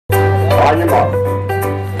On your mark.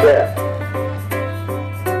 Set.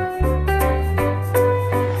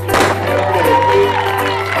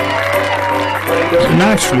 So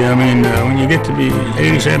naturally, I mean, when you get to be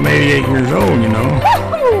 87, 88 years old, you know,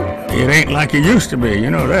 it ain't like it used to be,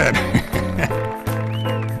 you know that.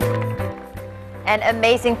 An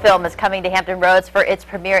amazing film is coming to Hampton Roads for its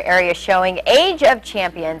premiere area showing. Age of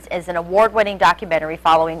Champions is an award-winning documentary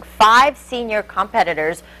following 5 senior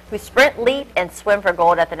competitors who sprint, leap, and swim for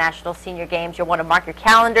gold at the National Senior Games. You'll want to mark your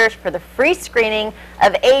calendars for the free screening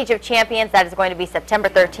of Age of Champions. That is going to be September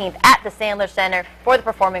 13th at the Sandler Center for the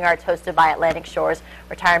Performing Arts, hosted by Atlantic Shores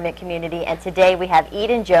Retirement Community. And today we have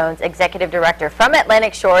Eden Jones, Executive Director from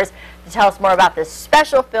Atlantic Shores, to tell us more about this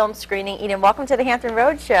special film screening. Eden, welcome to the Hampton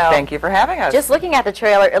Roads Show. Thank you for having us. Just looking at the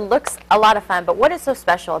trailer, it looks a lot of fun, but what is so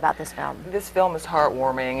special about this film? This film is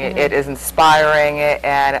heartwarming. It is inspiring,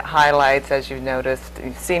 and it highlights, as you've noticed,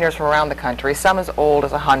 seniors from around the country, some as old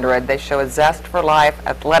as 100. They show a zest for life,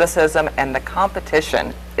 athleticism, and the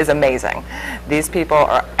competition is amazing. These people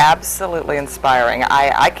are absolutely inspiring.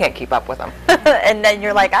 I can't keep up with them. And then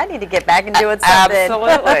you're like, I need to get back and doing something.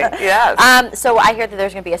 Absolutely, yes. So I hear that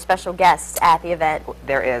there's going to be a special guest at the event.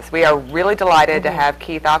 There is. We are really delighted to have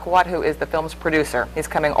Keith Aquat, who is the film's producer. He's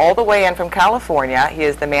coming all the way in from California. He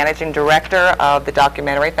is the managing director of the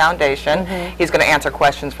Documentary Foundation. He's going to answer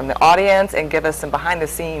questions from the audience and give us some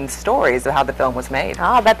behind-the-scenes stories of how the film was made. Oh,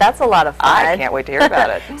 I bet that's a lot of fun. I can't wait to hear about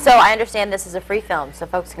it. So I understand this is a free film, so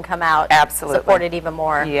folks can come out and support it even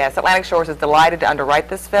more. Yes, Atlantic Shores is delighted to underwrite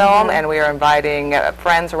this film, and we are inviting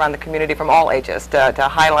friends around the community from all ages to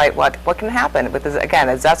highlight what can happen with this, again,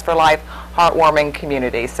 a zest for life, heartwarming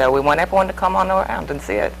community. So we want everyone to come on around and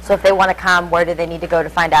see it. So if they want to come, where do they need to go to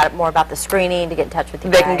find out more about the screening, to get in touch with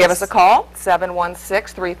you They guys? can give us a call,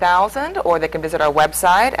 716-3000, or they can visit our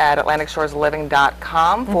website at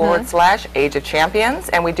atlanticshoresliving.com/Age of Champions.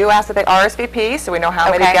 And we do ask that they RSVP so we know how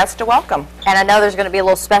many guests to welcome. And I know there's going to be a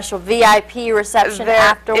little special VIP reception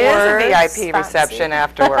afterwards. There is a VIP reception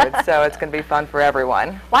afterwards, so it's going to be fun for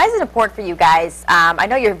everyone. Why is it important for you guys? I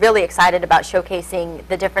know you're really excited about showcasing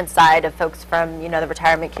the different side of folks from, you know, the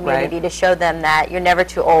retirement community, to show them that you're never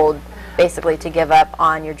too old, basically, to give up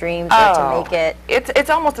on your dreams or to make it.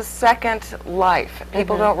 It's almost a second life.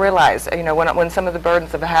 People don't realize, you know, when some of the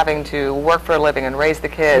burdens of having to work for a living and raise the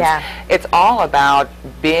kids, it's all about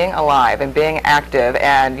being alive and being active,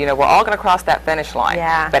 and, you know, we're all going to cross that finish line.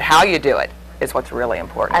 But how you do it is what's really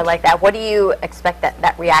important. I like that. What do you expect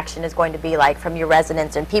that reaction is going to be like from your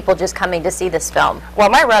residents and people just coming to see this film?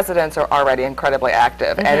 Well, my residents are already incredibly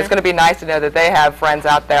active, and it's going to be nice to know that they have friends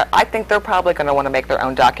out there. I think they're probably going to want to make their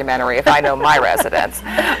own documentary if I know my residents.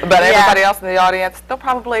 But everybody else in the audience, they'll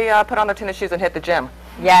probably put on their tennis shoes and hit the gym.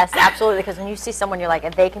 Yes, absolutely, because when you see someone, you're like,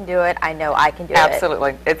 if they can do it, I know I can do it.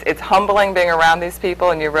 Absolutely. It's humbling being around these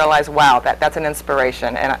people, and you realize, wow, that's an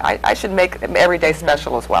inspiration, and I should make every day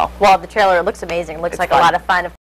special as well. Well, the trailer looks amazing. It looks like a lot of fun.